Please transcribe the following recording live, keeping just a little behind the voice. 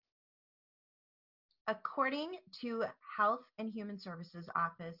According to Health and Human Services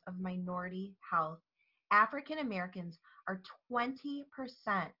Office of Minority Health, African Americans are 20%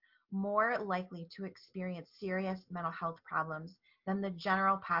 more likely to experience serious mental health problems than the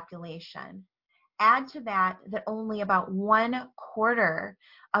general population. Add to that only about 1/4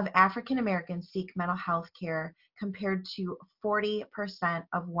 of African Americans seek mental health care compared to 40%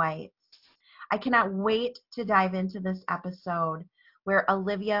 of whites. I cannot wait to dive into this episode where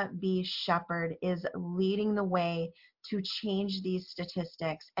Olivia B. Shepherd is leading the way to change these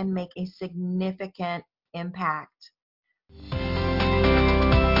statistics and make a significant impact.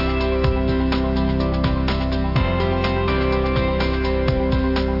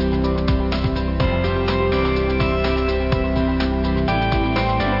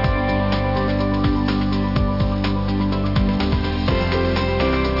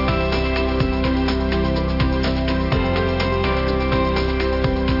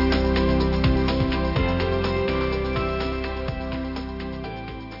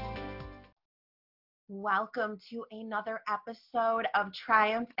 Welcome to another episode of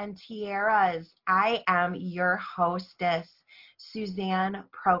Triumph and Tiaras. I am your hostess, Suzanne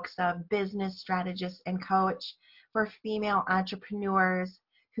Proksa, business strategist and coach for female entrepreneurs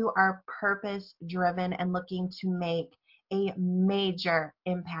who are purpose-driven and looking to make a major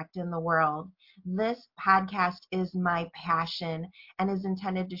impact in the world. This podcast is my passion and is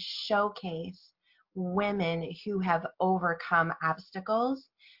intended to showcase women who have overcome obstacles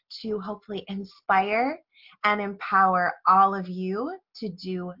to hopefully inspire and empower all of you to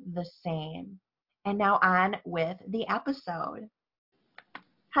do the same. And now on with the episode.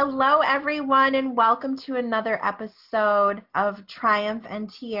 Hello, everyone, and welcome to another episode of Triumph and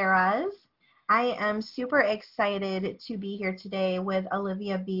Tiaras. I am super excited to be here today with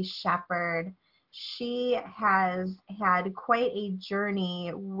Olivia B. Shepherd. She has had quite a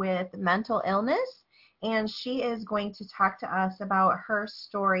journey with mental illness, and she is going to talk to us about her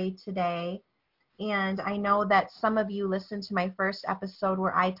story today. And I know that some of you listened to my first episode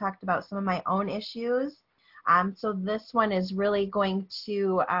where I talked about some of my own issues. So this one is really going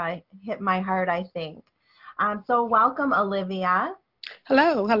to hit my heart, I think. So welcome, Olivia.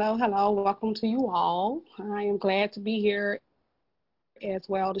 Hello. Welcome to you all. I am glad to be here as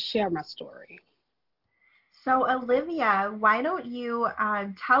well to share my story. So Olivia, why don't you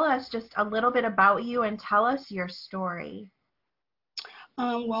tell us just a little bit about you and tell us your story?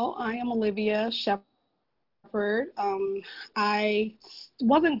 Well, I am Olivia Shepherd. I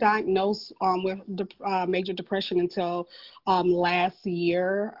wasn't diagnosed with major depression until last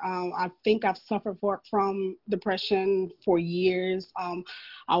year. I think I've suffered from depression for years.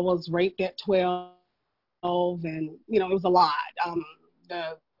 I was raped at 12, and it was a lot.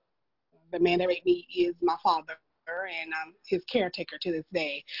 The man that raped me is my father, and I'm his caretaker to this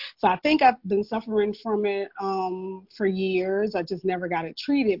day. So I think I've been suffering from it for years. I just never got it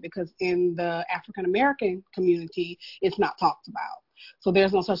treated because in the African American community, it's not talked about. So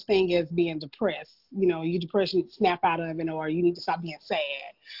there's no such thing as being depressed. You depressed, you need to snap out of it, or you need to stop being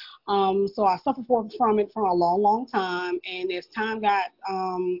sad. So I suffered from it for a long, long time, and as time got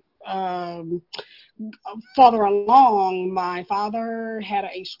further along, my father had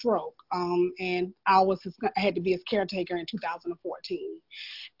a stroke, and I had to be his caretaker in 2014.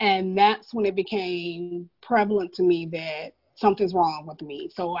 And that's when it became prevalent to me that something's wrong with me.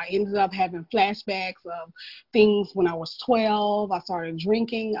 So I ended up having flashbacks of things when I was 12. I started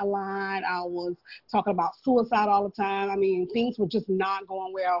drinking a lot. I was talking about suicide all the time. I mean, things were just not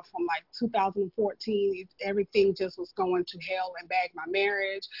going well from like 2014. Everything just was going to hell and back. My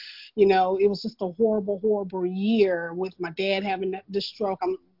marriage, it was just a horrible, horrible year with my dad having the stroke.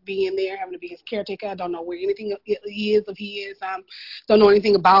 I'm being there, having to be his caretaker. I don't know where anything is of his. Don't know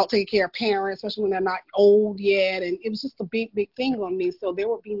anything about taking care of parents, especially when they're not old yet. And it was just a big, big thing on me. So there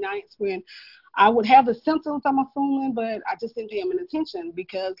would be nights when I would have the symptoms I'm assuming, but I just didn't pay them any attention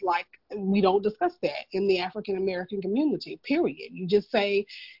because, we don't discuss that in the African American community, period. You just say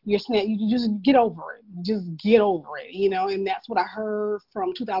you just get over it. Just get over it, and that's what I heard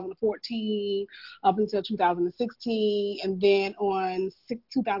from 2014 up until 2016. And then on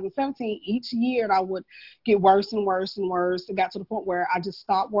 2017, each year I would get worse and worse and worse. It got to the point where I just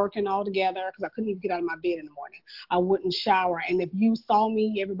stopped working altogether because I couldn't even get out of my bed in the morning. I wouldn't shower. And if you saw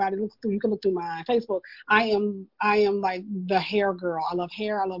me, everybody you can look through my Facebook. I am like the hair girl. I love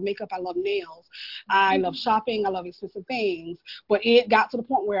hair. I love makeup. I love nails. I love shopping. I love expensive things. But it got to the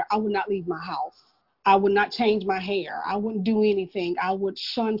point where I would not leave my house. I would not change my hair. I wouldn't do anything. I would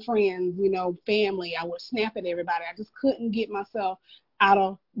shun friends, family. I would snap at everybody. I just couldn't get myself out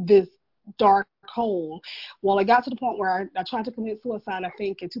of this dark hole. Well, it got to the point where I tried to commit suicide, I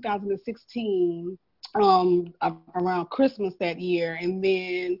think, in 2016. around Christmas that year. And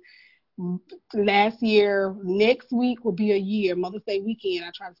then last year, next week will be a year, Mother's Day weekend.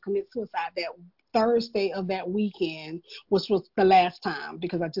 I tried to commit suicide that Thursday of that weekend, which was the last time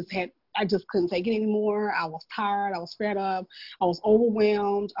because I just couldn't take it anymore. I was tired. I was fed up. I was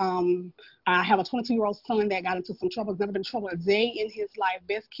overwhelmed. I have a 22-year-old son that got into some trouble. He's never been in trouble a day in his life.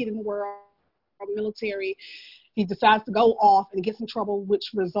 Best kid in the world, military. He decides to go off and gets in trouble,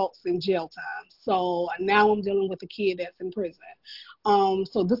 which results in jail time. So now I'm dealing with a kid that's in prison.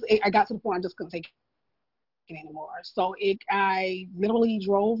 I got to the point I just couldn't take it anymore. I literally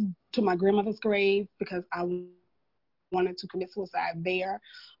drove to my grandmother's grave because I wanted to commit suicide there.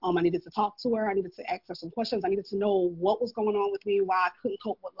 I needed to talk to her. I needed to ask her some questions. I needed to know what was going on with me, why I couldn't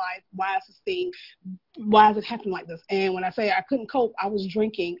cope with life, why is it happening like this? And when I say I couldn't cope, I was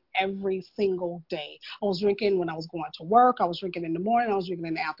drinking every single day. I was drinking when I was going to work. I was drinking in the morning. I was drinking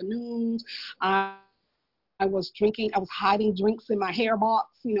in the afternoons. I was drinking. I was hiding drinks in my hair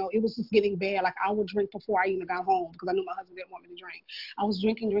box. It was just getting bad. Like, I would drink before I even got home because I knew my husband didn't want me to drink. I was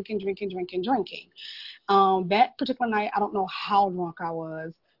drinking. That particular night, I don't know how drunk I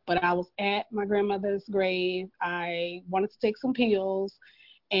was, but I was at my grandmother's grave. I wanted to take some pills,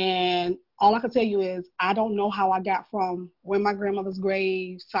 and all I can tell you is I don't know how I got from where my grandmother's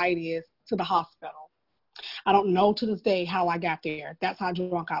grave site is to the hospital. I don't know to this day how I got there. That's how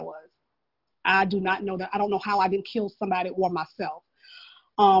drunk I was. I do not know that. I don't know how I didn't kill somebody or myself.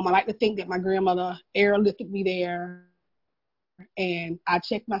 I like to think that my grandmother airlifted me there, and I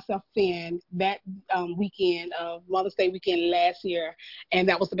checked myself in that weekend of Mother's Day weekend last year, and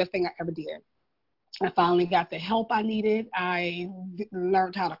that was the best thing I ever did. I finally got the help I needed. I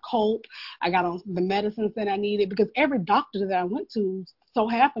learned how to cope. I got on the medicines that I needed because every doctor that I went to so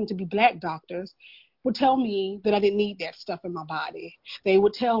happened to be Black doctors would tell me that I didn't need that stuff in my body. They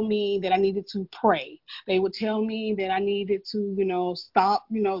would tell me that I needed to pray. They would tell me that I needed to, stop,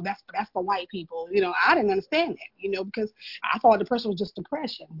 that's for white people. I didn't understand that, because I thought depression was just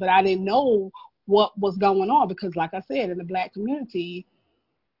depression, but I didn't know what was going on because, like I said, in the Black community,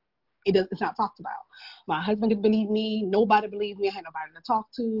 it's not talked about. My husband didn't believe me. Nobody believed me. I had nobody to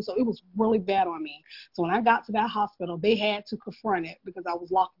talk to. So it was really bad on me. So when I got to that hospital, they had to confront it because I was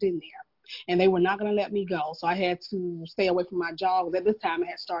locked in there. And they were not going to let me go. So I had to stay away from my job. Because at this time, I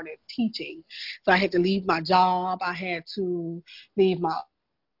had started teaching. So I had to leave my job. I had to leave my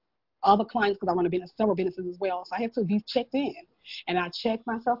other clients because I run several businesses as well. So I had to be checked in. And I checked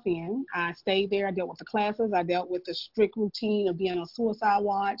myself in. I stayed there. I dealt with the classes. I dealt with the strict routine of being on suicide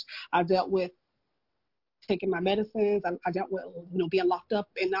watch. I dealt with taking my medicines. I dealt with, being locked up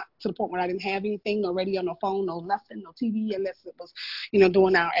and not to the point where I didn't have anything, no radio, no phone, no lesson, no TV, unless it was,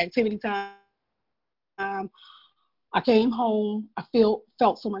 during our activity time. I came home. I felt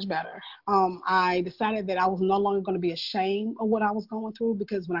so much better. I decided that I was no longer going to be ashamed of what I was going through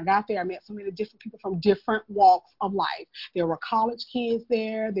because when I got there, I met so many different people from different walks of life. There were college kids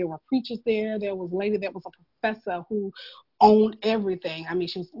there. There were preachers there. There was a lady that was a professor who owned everything. I mean,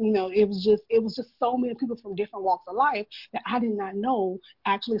 she was, it was just so many people from different walks of life that I did not know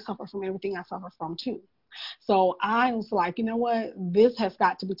actually suffered from everything I suffer from too. So I was like, you know what? This has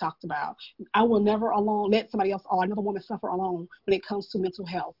got to be talked about. I will never let somebody else or another woman suffer alone when it comes to mental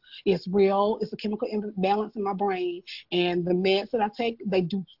health. It's real. It's a chemical imbalance in my brain. And the meds that I take, they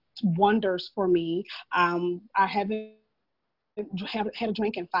do wonders for me. I haven't had a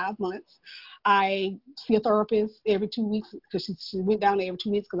drink in 5 months. I see a therapist every 2 weeks because she went down there every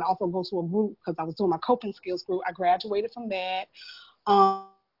 2 weeks because I also go to a group because I was doing my coping skills group. I graduated from that.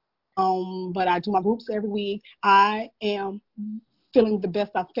 But I do my groups every week. I am feeling the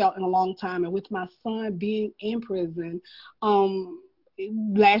best I've felt in a long time. And with my son being in prison,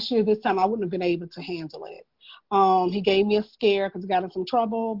 last year this time I wouldn't have been able to handle it. He gave me a scare because he got in some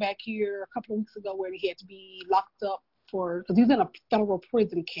trouble back here a couple of weeks ago where he had to be locked up because he's in a federal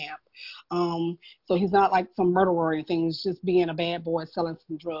prison camp. So he's not like some murderer or anything. He's just being a bad boy selling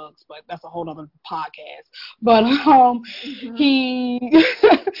some drugs, but that's a whole other podcast. But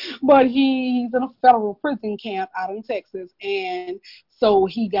he's in a federal prison camp out in Texas, and so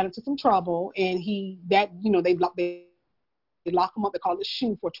he got into some trouble, and they lock him up. They call it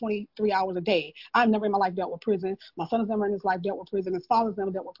SHU for 23 hours a day. I've never in my life dealt with prison. My son has never in his life dealt with prison. His father's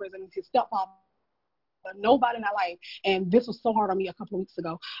never dealt with prison. His stepfather, but nobody in my life. And this was so hard on me a couple of weeks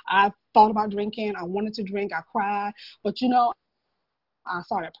ago. I thought about drinking. I wanted to drink. I cried. But, I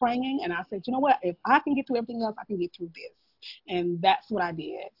started praying, and I said, you know what? If I can get through everything else, I can get through this. And that's what I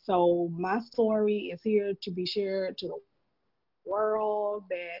did. So my story is here to be shared to the world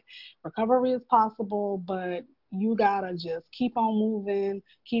that recovery is possible, but you gotta just keep on moving,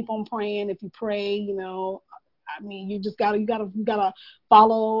 keep on praying. If you pray, I mean, you gotta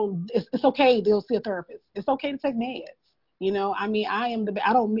follow. It's okay to see a therapist. It's okay to take meds. I mean, I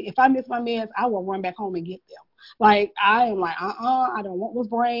don't, if I miss my meds, I will run back home and get them. Like, I am like, I don't want this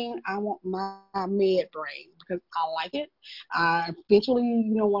brain. I want my med brain because I like it. I eventually,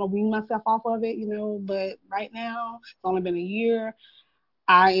 want to wean myself off of it, but right now, it's only been a year.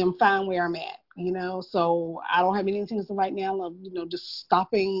 I am fine where I'm at, so I don't have any intention right now of, just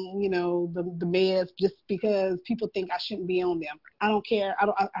stopping, the meds just because people think I shouldn't be on them. I don't care.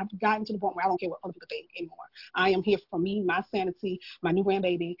 I've gotten to the point where I don't care what other people think anymore. I am here for me, my sanity, my new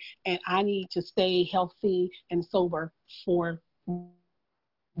grandbaby, and I need to stay healthy and sober for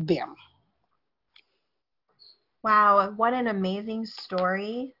them. Wow, what an amazing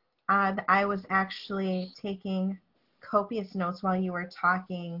story. I was actually taking copious notes while you were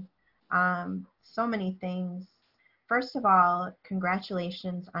talking. So many things. First of all,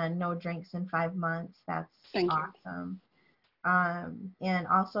 congratulations on no drinks in 5 months. That's Thank you. awesome. And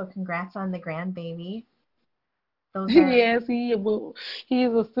also congrats on the grandbaby. Those are Yes, he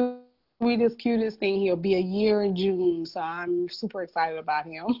is the sweetest, cutest thing. He'll be a year in June, so I'm super excited about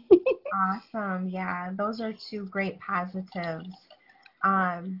him. awesome. Yeah, those are two great positives.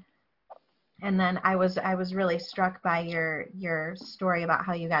 Um, and then I was really struck by your story about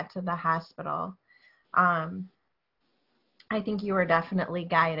how you got to the hospital. Um, I think you were definitely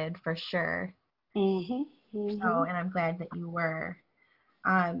guided for sure. Mhm. So, Mhm. and I'm glad that you were.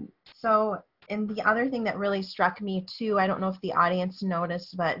 So, and the other thing that really struck me too, I don't know if the audience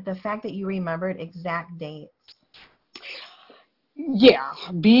noticed, but the fact that you remembered exact dates. Yeah,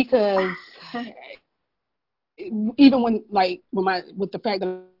 because even when, like, with the fact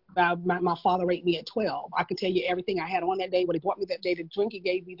that my father raped me at 12, I could tell you everything I had on that day, what he bought me that day, the drink he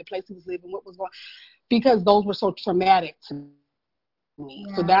gave me, the place he was living, what was going, because those were so traumatic to me. So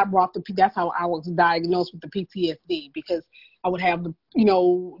Yeah, that's how I was diagnosed with the PTSD, because I would have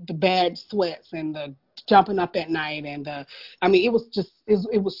the bad sweats and the jumping up at night, and I mean, it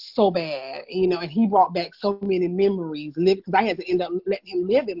was so bad, and he brought back so many memories, because I had to end up letting him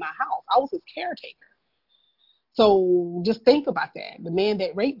live in my house. I was his caretaker. So just think about that. The man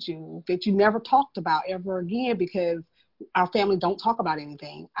that raped you, that you never talked about ever again, because our family don't talk about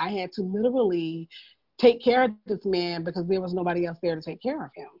anything. I had to literally take care of this man because there was nobody else there to take care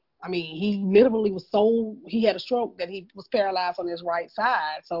of him. I mean, he literally he had a stroke that he was paralyzed on his right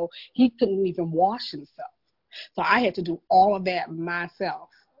side. So he couldn't even wash himself. So I had to do all of that myself.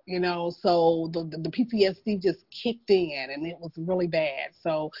 So the PTSD just kicked in, and it was really bad.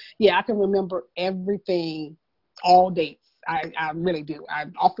 So yeah, I can remember everything, all dates. I really do.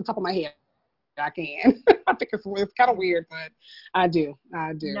 Off the top of my head, I can. I think it's kind of weird, but I do.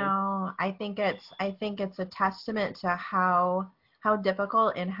 I do. no, I think it's a testament to how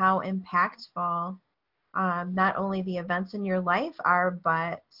difficult and how impactful not only the events in your life are,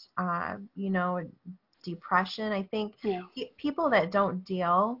 but depression. I think Yeah. people that don't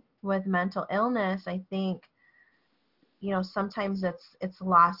deal with mental illness, I think sometimes it's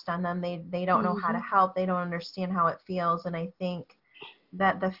lost on them. They don't know how to Mhm. help. They don't understand how it feels, and I think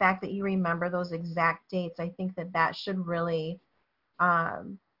that the fact that you remember those exact dates, I think that should really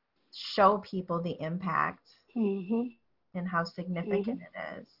um, show people the impact Mhm. and how significant Mhm.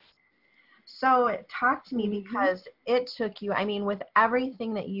 it is. So talk to me, Mhm. because it took you, I mean, with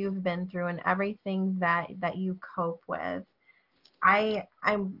everything that you've been through and everything that you cope with,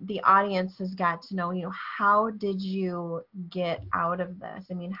 I'm the audience has got to know, how did you get out of this?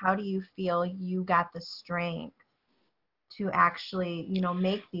 I mean, how do you feel you got the strength to actually,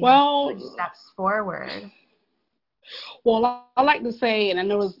 make these huge Well, steps forward? I like to say, and I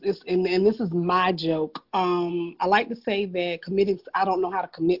know and this is my joke. I like to say that I don't know how to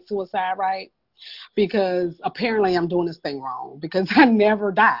commit suicide, right? Because apparently I'm doing this thing wrong, because I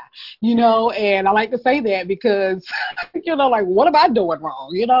never die, and I like to say that because, like, what am I doing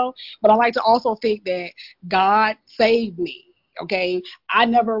wrong, But I like to also think that God saved me, okay? I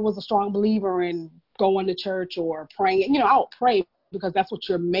never was a strong believer in going to church or praying. I'll pray because that's what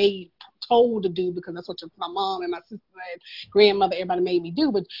you're told to do, because that's what my mom and my sister and grandmother, everybody made me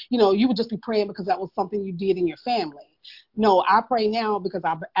do. But, you would just be praying because that was something you did in your family. No, I pray now because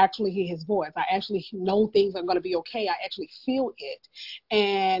I actually hear his voice. I actually know things are going to be okay. I actually feel it.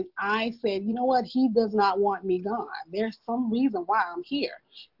 And I said, you know what? He does not want me gone. There's some reason why I'm here.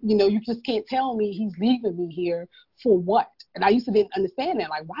 You just can't tell me he's leaving me here for what? And I used to didn't understand that.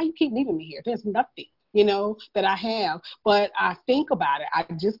 Like, why you keep leaving me here? There's nothing. that I have. But I think about it. I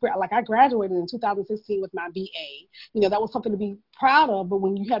graduated in 2016 with my BA. That was something to be proud of. But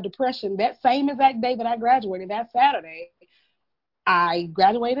when you have depression, that same exact day that I graduated, that Saturday, I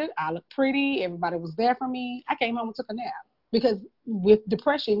graduated. I looked pretty. Everybody was there for me. I came home and took a nap because with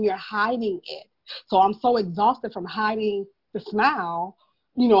depression, you're hiding it. So I'm so exhausted from hiding the smile,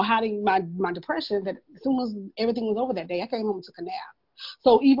 hiding my depression, that as soon as everything was over that day, I came home and took a nap.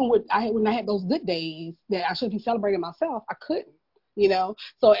 So even when I had those good days that I should be celebrating myself, I couldn't.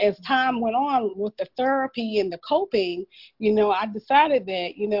 So as time went on with the therapy and the coping, I decided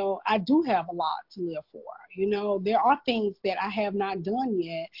that, I do have a lot to live for. There are things that I have not done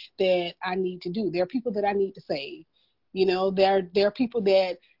yet that I need to do. There are people that I need to save. There are people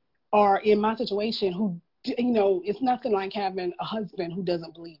that are in my situation who, it's nothing like having a husband who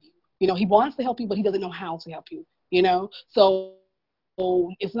doesn't believe you. He wants to help you, but he doesn't know how to help you, So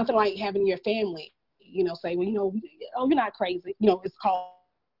it's nothing like having your family, say, well, oh, you're not crazy. It's called,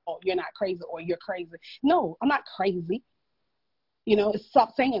 oh, you're not crazy or you're crazy. No, I'm not crazy.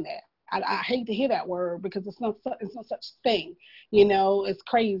 Stop saying that. I hate to hear that word because it's not such thing. It's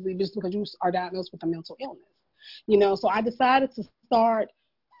crazy just because you are diagnosed with a mental illness. So I decided to start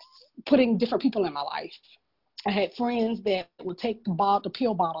putting different people in my life. I had friends that would take the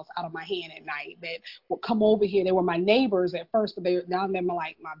pill bottles out of my hand at night, that would come over here. They were my neighbors at first, but now they're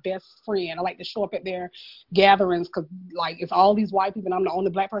like my best friend. I like to show up at their gatherings because, like, it's all these white people and I'm the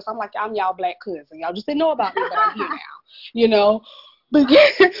only black person. I'm like, I'm y'all black cousin. Y'all just didn't know about me, but I'm here now,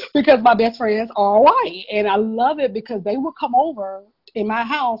 because my best friends are white. And I love it because they would come over in my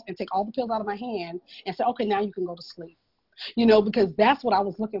house and take all the pills out of my hand and say, okay, now you can go to sleep. Because that's what I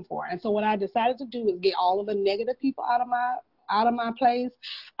was looking for. And so what I decided to do is get all of the negative people out of my place.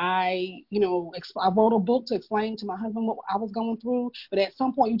 I wrote a book to explain to my husband what I was going through. But at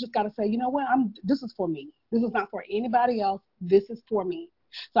some point, you just got to say, you know what, this is for me. This is not for anybody else. This is for me.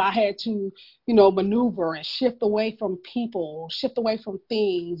 So I had to, maneuver and shift away from people, shift away from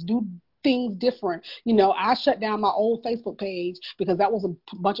things, do things different. I shut down my old Facebook page because that was a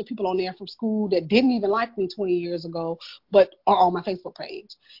bunch of people on there from school that didn't even like me 20 years ago, but are on my Facebook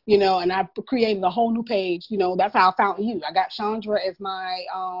page, and I created a whole new page. That's how I found you. I got Chandra as my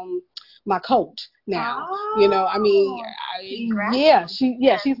coach now. Oh,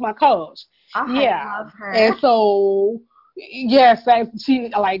 She's my coach. Oh, Yeah. I love her. And so, yes, I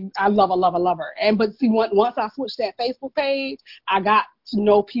love her. But see, once I switched that Facebook page, I got to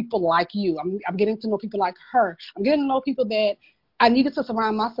know people like you. I'm getting to know people like her. I'm getting to know people that I needed to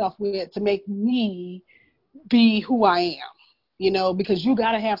surround myself with to make me be who I am. Because you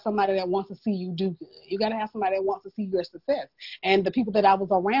got to have somebody that wants to see you do good. You got to have somebody that wants to see your success. And the people that I was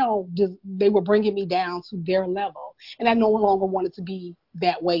around, they were bringing me down to their level. And I no longer wanted to be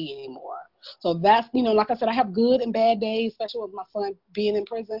that way anymore. So that's, like I said, I have good and bad days, especially with my son being in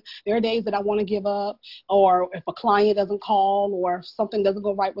prison. There are days that I want to give up, or if a client doesn't call, or if something doesn't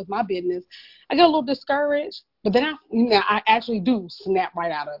go right with my business, I get a little discouraged. But then I actually do snap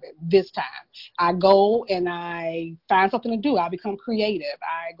right out of it this time. I go and I find something to do. I become creative.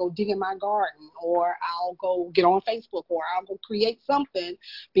 I go dig in my garden, or I'll go get on Facebook, or I'll go create something,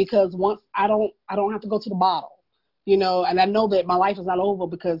 because once I don't have to go to the bottle. And I know that my life is not over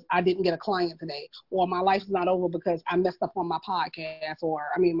because I didn't get a client today, or my life is not over because I messed up on my podcast, or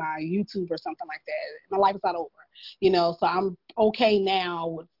my YouTube or something like that. My life is not over, so I'm okay now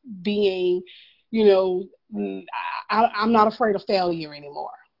with being, I'm not afraid of failure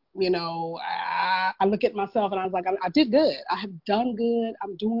anymore. I look at myself and I was like, I did good. I have done good.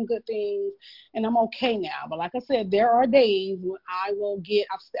 I'm doing good things, and I'm okay now. But like I said, there are days when I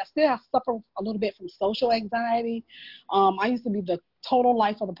still suffer a little bit from social anxiety. I used to be the total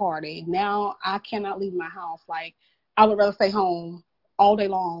life of the party. Now I cannot leave my house. Like, I would rather stay home all day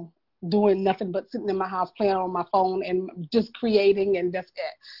long, doing nothing but sitting in my house, playing on my phone and just creating, and that's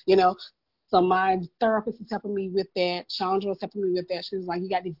it, So my therapist is helping me with that. Chandra is helping me with that. She's like, you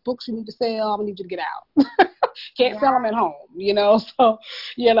got these books you need to sell. I'm going to need you to get out. Can't sell them at home,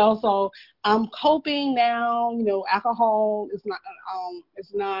 So I'm coping now. Alcohol is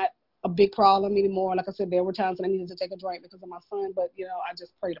it's not a big problem anymore. Like I said, there were times when I needed to take a drink because of my son, but, I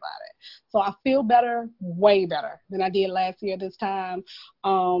just prayed about it. So I feel better, way better than I did last year this time,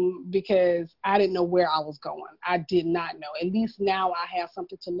 because I didn't know where I was going. I did not know. At least now I have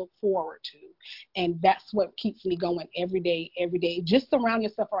something to look forward to, and that's what keeps me going every day. Just surround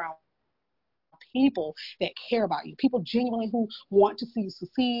yourself around people that care about you, people genuinely who want to see you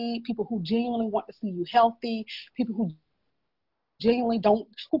succeed, people who genuinely want to see you healthy, people who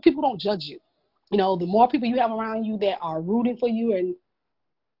people don't judge you. The more people you have around you that are rooting for you and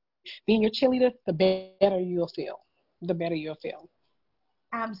being your cheerleader, the better you'll feel. The better you'll feel.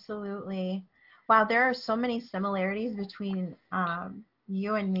 Absolutely. Wow, there are so many similarities between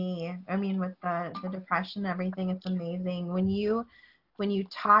you and me. I mean, with the depression and everything, it's amazing. When you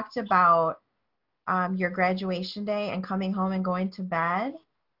talked about your graduation day and coming home and going to bed,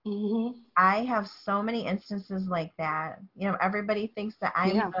 Mm-hmm. I have so many instances like that. Everybody thinks that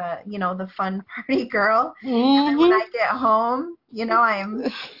I'm Yeah. the fun party girl. And then when Mm-hmm. I get home,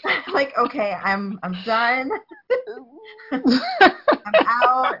 I'm like, okay, I'm done. I'm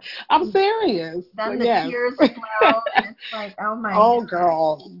out. I'm serious. Then the Yes. tears flow, and it's like, oh my Oh,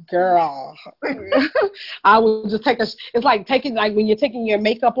 God. girl. I would just it's like taking, like when you're taking your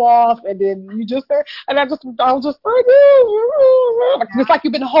makeup off and then you just, and I was just, it's like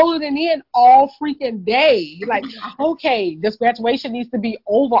you've been holding it in all freaking day. You're like, okay, this graduation needs to be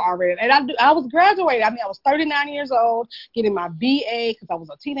over already. And I was graduating. I mean, I was 39 years old, getting my BA because I was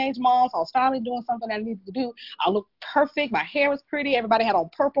a teenage mom, so I was finally doing something I needed to do. I looked perfect. My hair was pretty. Everybody had on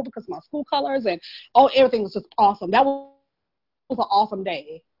purple because of my school colors, and everything was just awesome. That was an awesome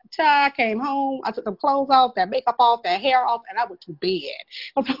day. I came home, I took the clothes off, that makeup off, that hair off, and I went to bed.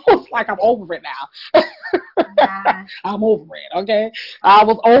 I was like, I'm over it now. Yeah. I'm over it, okay? I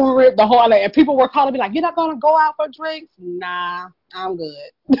was over it the whole day. And people were calling me like, you're not going to go out for drinks? Nah, I'm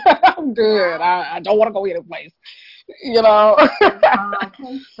good. I'm good. Yeah. I don't want to go any place, you know? I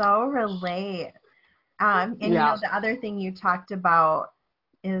can so relate. And Yeah. the other thing you talked about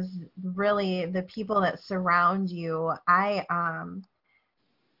is really the people that surround you.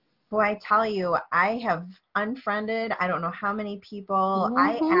 Boy, I tell you, I have unfriended I don't know how many people.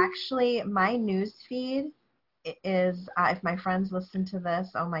 My news feed is, if my friends listen to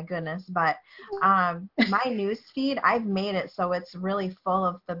this, oh my goodness, but my news feed, I've made it so it's really full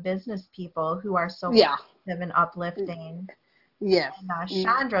of the business people who are so Yeah. positive and uplifting. Yes. And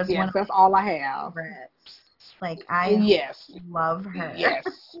Chandra's one Yes, of that's my all I have. favorites. Like, I Yes. love her.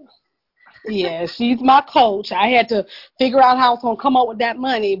 Yes. Yeah, she's my coach. I had to figure out how I was going to come up with that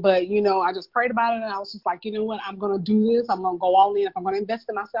money, but, I just prayed about it, and I was just like, you know what, I'm going to do this. I'm going to go all in. If I'm going to invest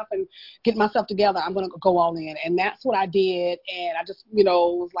in myself and get myself together, I'm going to go all in. And that's what I did, and I just,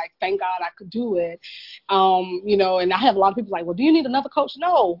 was like, thank God I could do it. And I have a lot of people like, well, do you need another coach?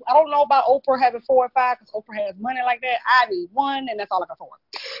 No, I don't know about Oprah having 4 or 5 because Oprah has money like that. I need one, and that's all I can afford.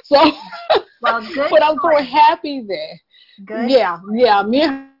 So, Well, good but I'm so choice. happy there. Good. Yeah, me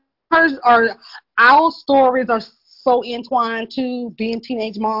and our stories are so entwined too, being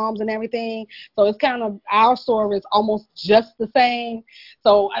teenage moms and everything. So it's kind of, our story is almost just the same.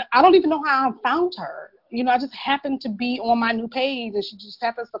 So I don't even know how I found her. I just happened to be on my new page, and she just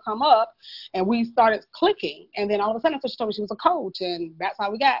happens to come up, and we started clicking. And then all of a sudden, she told me she was a coach, and that's how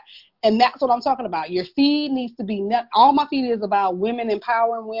we got. And that's what I'm talking about. Your feed needs to be, all my feed is about women,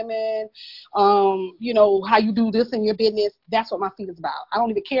 empowering women, how you do this in your business. That's what my feed is about. I don't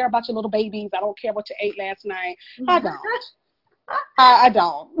even care about your little babies. I don't care what you ate last night. I don't. I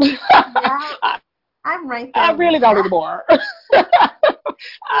don't. Yeah, I'm right there. I really don't anymore.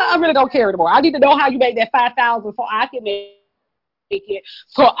 I really don't care anymore. I need to know how you made that 5,000 so I can make it,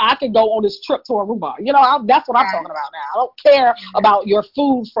 so I can go on this trip to Aruba. That's what I'm talking about now. I don't care about your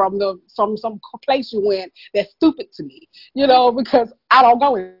food from some place you went that's stupid to me, because I don't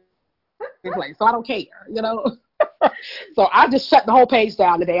go any place, so I don't care, So I just shut the whole page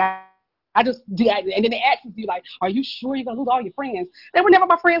down today. I just deactivated, and then they asked you like, "Are you sure you're gonna lose all your friends?" They were never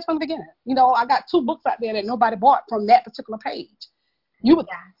my friends from the beginning. I got 2 books out there that nobody bought from that particular page. You would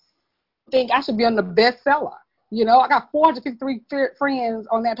think I should be on the bestseller. I got 453 friends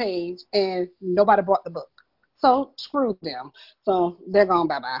on that page, and nobody bought the book. So screw them. So they're gone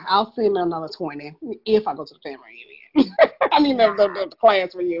bye-bye. I'll see them in another 20 if I go to the family reunion. I mean, the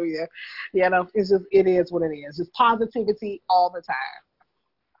class reunion. It's just, it is what it is. Just positivity all the time.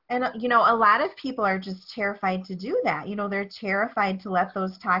 And, a lot of people are just terrified to do that. They're terrified to let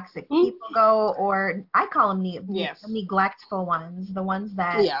those toxic people go, or I call them neglectful ones, the ones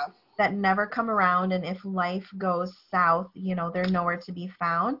that never come around. And if life goes south, they're nowhere to be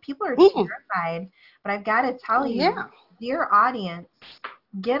found. People are terrified. But I've got to tell you, dear audience,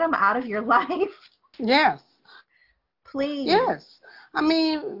 get them out of your life. Yes. Please. Yes. I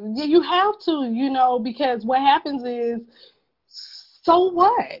mean, you have to, because what happens is, so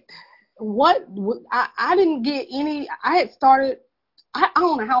what I didn't get any. I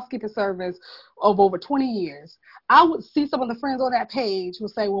own a housekeeping service of over 20 years. I would see some of the friends on that page would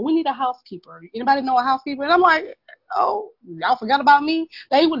say, well, we need a housekeeper. Anybody know a housekeeper? And I'm like, oh, y'all forgot about me?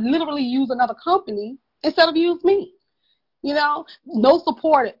 They would literally use another company instead of use me. No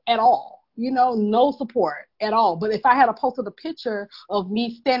support at all. no support at all. But if I had posted a picture of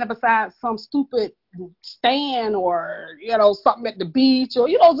me standing beside some stupid stand or, something at the beach or,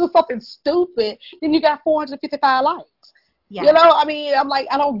 just something stupid, then you got 455 likes. Yeah. I mean, I'm like,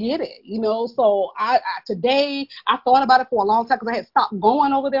 I don't get it, So today I thought about it for a long time because I had stopped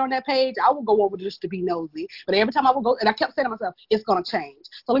going over there on that page. I would go over just to be nosy, but every time I would go, and I kept saying to myself, it's gonna change.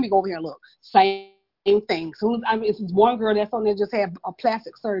 So let me go over here and look. Same thing. Soon as it's this one girl that's on there just had a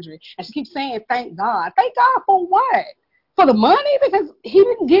plastic surgery, and she keeps saying, "Thank God." Thank God for what? For the money? Because He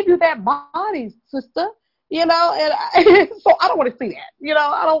didn't give you that body, sister. And so I don't want to see that.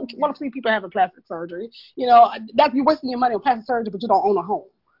 I don't want to see people having plastic surgery. That you're wasting your money on plastic surgery, but you don't own a home.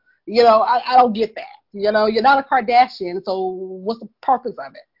 I don't get that. You're not a Kardashian, so what's the purpose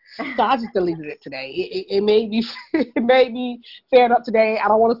of it? So I just deleted it today. It made me fed up today. I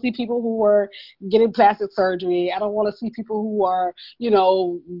don't want to see people who are getting plastic surgery. I don't want to see people who are, it's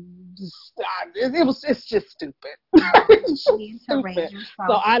just stupid. It's just stupid.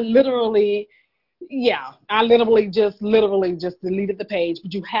 So I literally just deleted the page.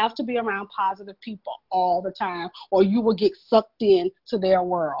 But you have to be around positive people all the time, or you will get sucked into their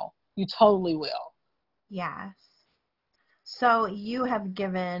world. You totally will. Yes. So you have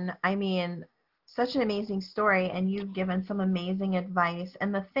given, such an amazing story, and you've given some amazing advice.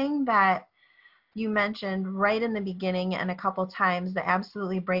 And the thing that you mentioned right in the beginning and a couple times that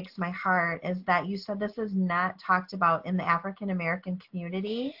absolutely breaks my heart is that you said this is not talked about in the African American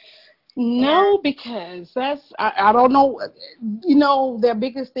community. No, because I don't know. Their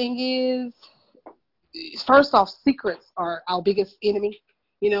biggest thing is, first off, secrets are our biggest enemy.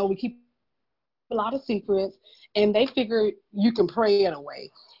 We keep a lot of secrets, and they figure you can pray it away.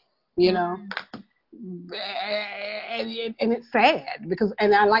 And it's sad because,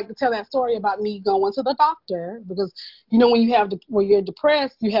 and I like to tell that story about me going to the doctor because, when you're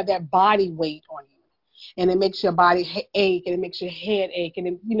depressed, you have that body weight on you. And it makes your body ache, and it makes your head ache,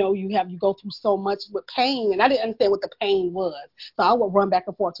 and you go through so much with pain. And I didn't understand what the pain was, so I would run back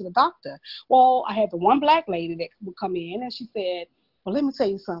and forth to the doctor. Well, I had the one black lady that would come in, and she said, "Well, let me tell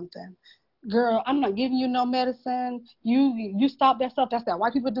you something, girl. I'm not giving you no medicine. You stop that stuff. That's that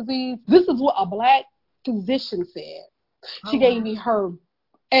white people disease." This is what a black physician said. She gave me her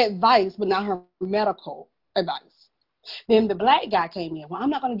advice, but not her medical advice. Then the black guy came in. Well, I'm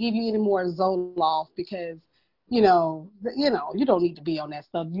not going to give you any more Zoloft because, you don't need to be on that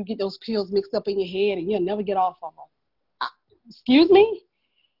stuff. You get those pills mixed up in your head and you'll never get off of them. Excuse me?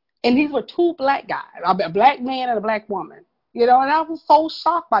 And these were two black guys, a black man and a black woman. And I was so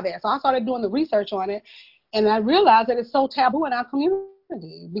shocked by that. So I started doing the research on it, and I realized that it's so taboo in our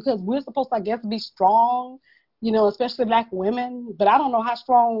community because we're supposed to, I guess, be strong, especially black women. But I don't know how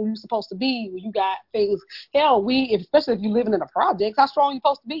strong you're supposed to be when you got things. Hell, especially if you're living in the projects, how strong you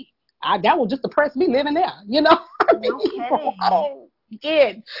supposed to be? That will just depress me living there. I don't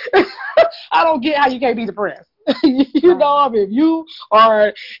get. I don't get how you can't be depressed. If you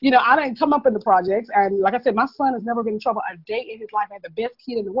are, I didn't come up in the projects, and like I said, my son has never been in trouble a day in his life. I had the best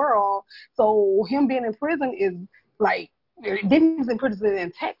kid in the world, so him being in prison is like. Then he's in prison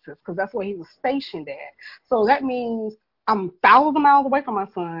in Texas because that's where he was stationed at. So that means I'm thousands of miles away from my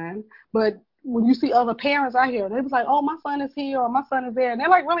son. But when you see other parents out here, they was like, "Oh, my son is here," or "My son is there," and they're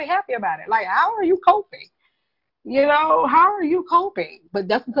like really happy about it. Like, how are you coping? How are you coping? But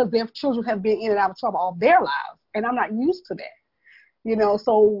that's because their children have been in and out of trouble all their lives, and I'm not used to that.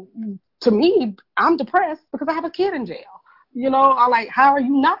 So to me, I'm depressed because I have a kid in jail. I'm like, how are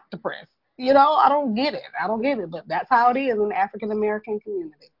you not depressed? I don't get it, but that's how it is in the African American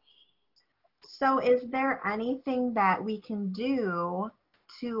community. So is there anything that we can do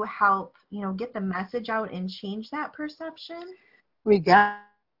to help, get the message out and change that perception? We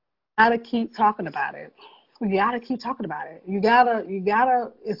gotta keep talking about it. You gotta,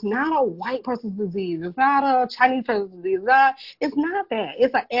 it's not a white person's disease. It's not a Chinese person's disease. It's not that.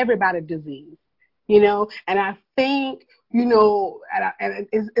 It's an everybody disease, and I think, and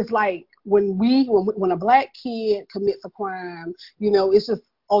it's like when a black kid commits a crime, it's just,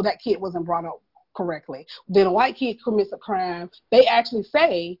 oh, that kid wasn't brought up correctly. Then a white kid commits a crime, they actually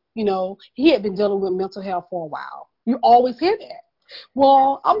say, he had been dealing with mental health for a while. You always hear that.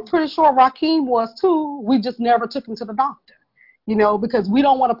 Well, I'm pretty sure Rakeem was too. We just never took him to the doctor, because we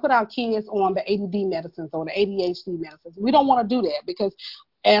don't want to put our kids on the ADD medicines or the ADHD medicines. We don't want to do that because,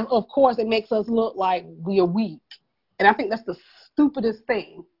 and of course, it makes us look like we are weak. And I think that's the stupidest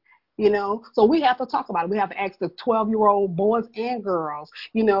thing, So we have to talk about it. We have to ask the 12-year-old boys and girls,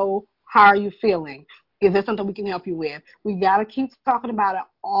 how are you feeling? Is there something we can help you with? We got to keep talking about it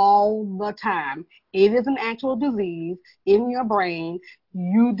all the time. It is an actual disease in your brain.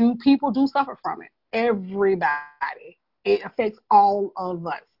 People do suffer from it. Everybody. It affects all of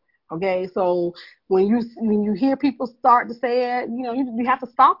us. Okay, so when you hear people start to say it, you have to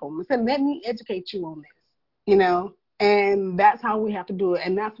stop them and say, let me educate you on this, and that's how we have to do it.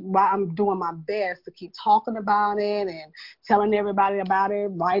 And that's why I'm doing my best to keep talking about it and telling everybody about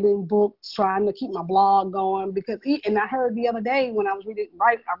it, writing books, trying to keep my blog going. And I heard the other day when I was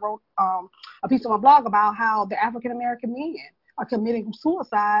I wrote a piece on my blog about how the African American men are committing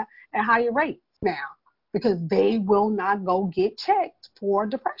suicide at higher rates now because they will not go get checked for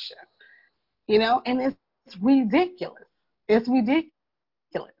depression, and it's ridiculous. It's ridiculous.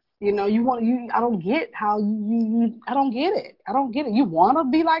 I don't get how I don't get it. I don't get it. You want to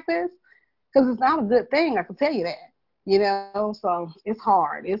be like this? Because it's not a good thing. I can tell you that, so it's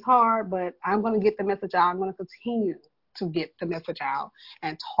hard. It's hard, but I'm going to get the message out. I'm going to continue to get the message out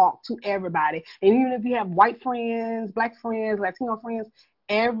and talk to everybody. And even if you have white friends, black friends, Latino friends,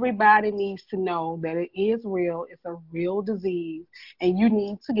 everybody needs to know that it is real. It's a real disease, and you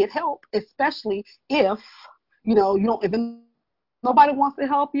need to get help, especially if, you don't, if nobody wants to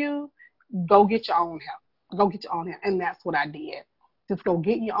help you, go get your own help. Go get your own help. And that's what I did. Just go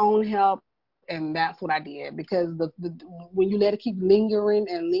get your own help. And that's what I did. Because when you let it keep lingering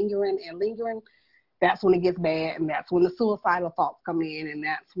and lingering and lingering, that's when it gets bad. And that's when the suicidal thoughts come in. And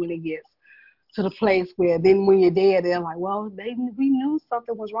that's when it gets to the place where then when you're dead, they're like, well, we knew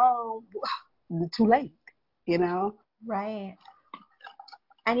something was wrong. Too late, Right.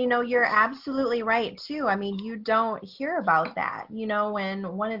 And, you're absolutely right, too. I mean, you don't hear about that.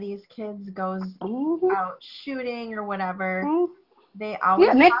 When one of these kids goes out shooting or whatever, they always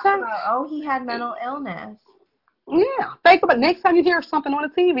talk about, he had mental illness. Yeah. Think about it. Next time you hear something on the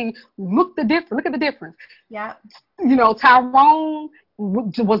TV, look at the difference. Yeah. Tyrone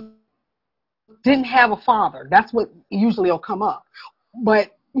didn't have a father. That's what usually will come up.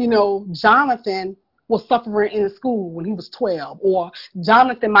 But, Jonathan was suffering in school when he was 12, or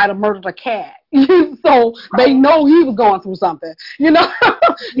Jonathan might have murdered a cat. So they know he was going through something, they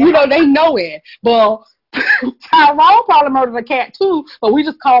know it. Well, Tyrone probably murdered a cat too, but we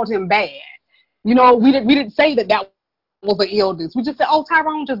just called him bad. We didn't say that was an illness. We just said, oh,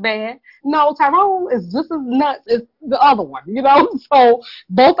 Tyrone just bad. No, Tyrone is just as nuts as the other one, So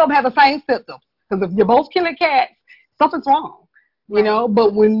both of them have the same symptoms. Because if you're both killing cats, something's wrong.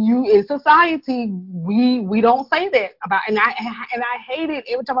 But when you in society, we don't say that about, and I hate it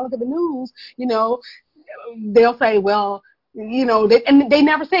every time I look at the news. They'll say, well, they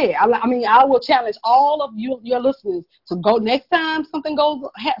never say it. I will challenge all of your listeners to go next time something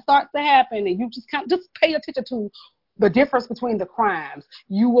starts to happen, and you just pay attention to the difference between the crimes.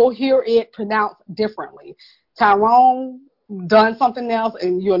 You will hear it pronounced differently. Tyrone done something else,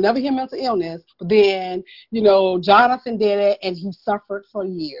 and you'll never hear mental illness. But then, Jonathan did it, and he suffered for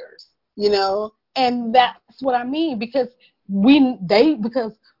years. And that's what I mean, because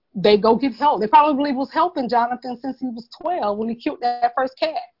they go get help. They probably was helping Jonathan since he was 12 when he killed that first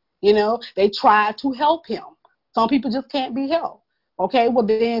cat. They tried to help him. Some people just can't be helped. Okay, well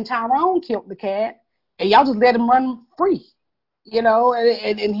then Tyrone killed the cat, and y'all just let him run free.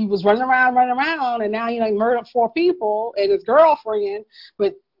 And he was running around, and now, he murdered 4 people and his girlfriend.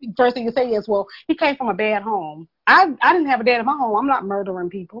 But first thing you say is, well, he came from a bad home. I didn't have a dad in my home. I'm not murdering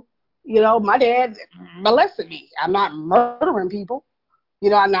people. My dad molested me. I'm not murdering people.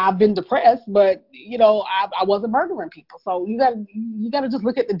 Now I've been depressed, but, I wasn't murdering people. So you gotta just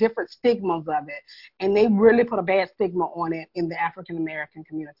look at the different stigmas of it. And they really put a bad stigma on it in the African American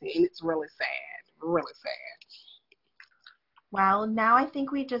community. And it's really sad, really sad. Well, now I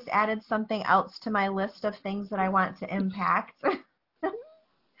think we just added something else to my list of things that I want to impact.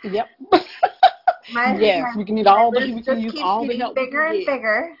 Yep. Yes, we can use all the help. Bigger and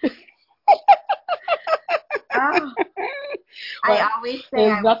bigger. Oh, I always say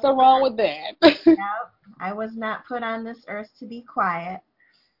there's nothing wrong with that. Yep, I was not put on this earth to be quiet.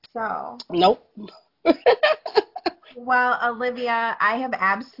 So. Nope. Well, Olivia, I have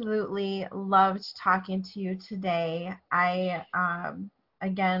absolutely loved talking to you today.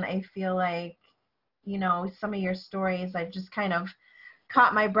 Again, I feel like, some of your stories, I've just kind of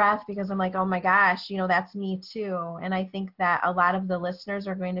caught my breath because I'm like, oh my gosh, that's me too. And I think that a lot of the listeners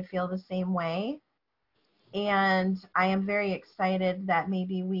are going to feel the same way. And I am very excited that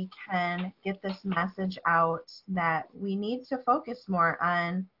maybe we can get this message out that we need to focus more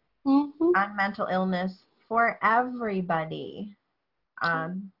on mental illness for everybody,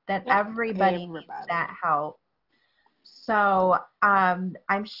 that everybody needs that help. So I'm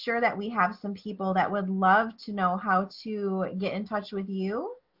sure that we have some people that would love to know how to get in touch with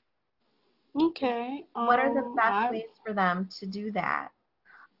you. Okay. What are the best ways for them to do that?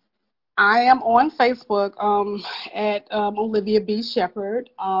 I am on Facebook at Olivia B. Shepherd.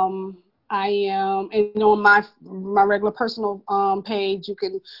 I am, and on my regular personal page, you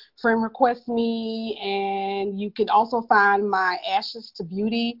can friend request me, and you can also find my Ashes to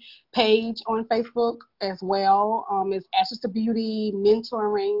Beauty page on Facebook as well. It's Ashes to Beauty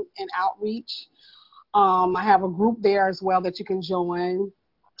Mentoring and Outreach. I have a group there as well that you can join.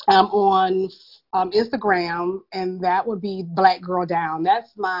 I'm on Instagram, and that would be Black Girl Down.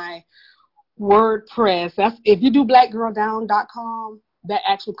 That's my WordPress. That's if you do blackgirldown.com, that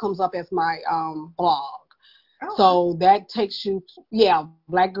actually comes up as my blog. Oh, So that takes you,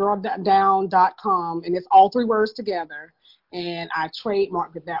 blackgirldown.com, and it's all three words together. And I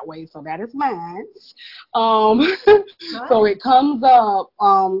trademarked it that way, so that is mine. So it comes up.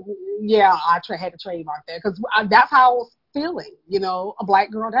 Had to trademark that because that's how I was feeling. A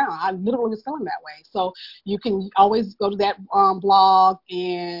black girl down. I literally was feeling that way. So you can always go to that blog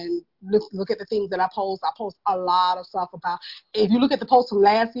and look at the things that I post. I post a lot of stuff about. If you look at the post from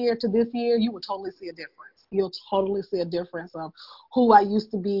last year to this year, you will totally see a difference. You'll totally see a difference of who I used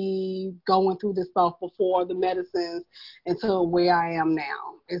to be going through this stuff before the medicines until where I am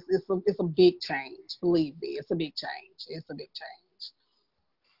now. It's a big change. Believe me, it's a big change. It's a big change.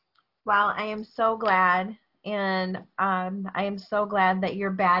 Well, I am so glad, and I am so glad that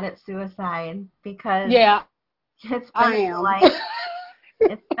you're bad at suicide because it's been a delight.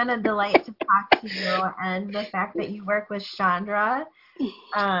 It's been a delight to talk to you, and the fact that you work with Chandra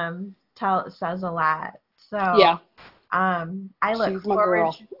says a lot. So I look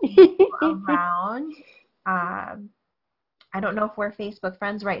forward to seeing you around. I don't know if we're Facebook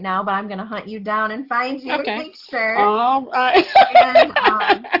friends right now, but I'm going to hunt you down and find you and make sure. All right.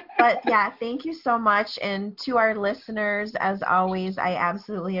 But yeah, thank you so much. And to our listeners, as always, I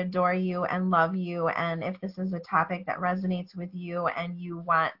absolutely adore you and love you. And if this is a topic that resonates with you and you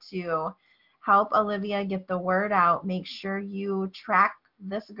want to help Olivia get the word out, make sure you track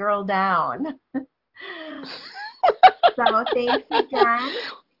this girl down. So thanks again.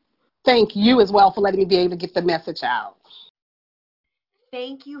 Thank you as well for letting me be able to get the message out.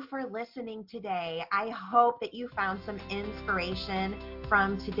 Thank you for listening today. I hope that you found some inspiration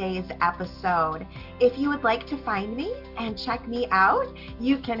from today's episode. If you would like to find me and check me out,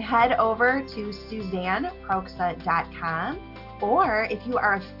 you can head over to SuzanneProxa.com, or if you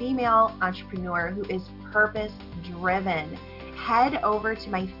are a female entrepreneur who is purpose-driven, head over to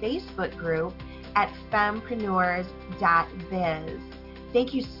my Facebook group at fempreneurs.biz.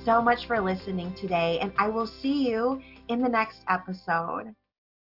 Thank you so much for listening today, and I will see you in the next episode.